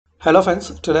Hello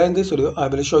friends, today in this video I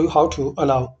will show you how to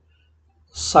allow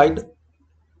side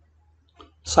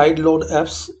load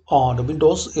apps on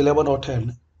Windows 11 or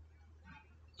 10.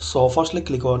 So firstly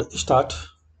click on Start,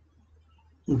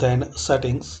 then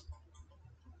Settings.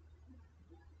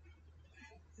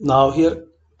 Now here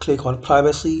click on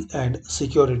Privacy and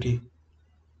Security.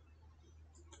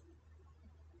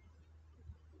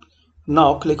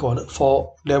 Now click on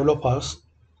For Developers.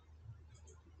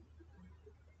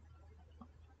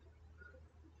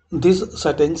 These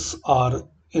settings are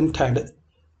intended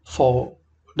for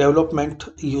development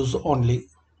use only.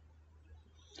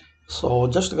 So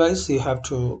just guys, you have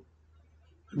to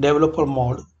developer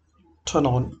mode turn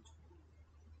on.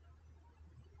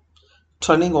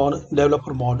 Turning on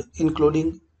developer mode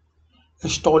including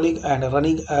installing and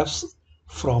running apps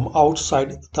from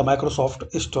outside the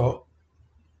Microsoft Store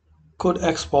could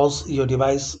expose your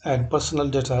device and personal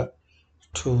data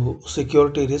to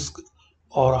security risk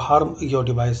or harm your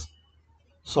device.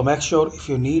 So make sure if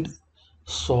you need,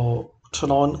 so turn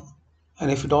on,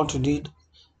 and if you don't need,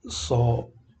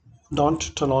 so don't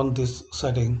turn on this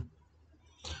setting.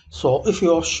 So if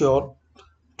you are sure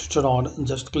to turn on,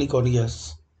 just click on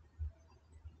yes.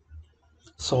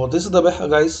 So this is the way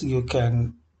guys you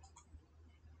can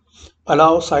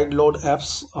allow sideload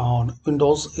apps on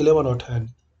Windows 11 or 10.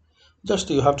 Just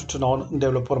you have to turn on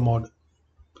developer mode.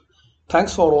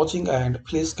 Thanks for watching, and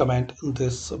please comment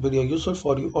this video useful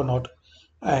for you or not,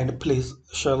 and please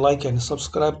share, like and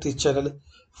subscribe this channel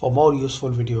for more useful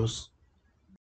videos.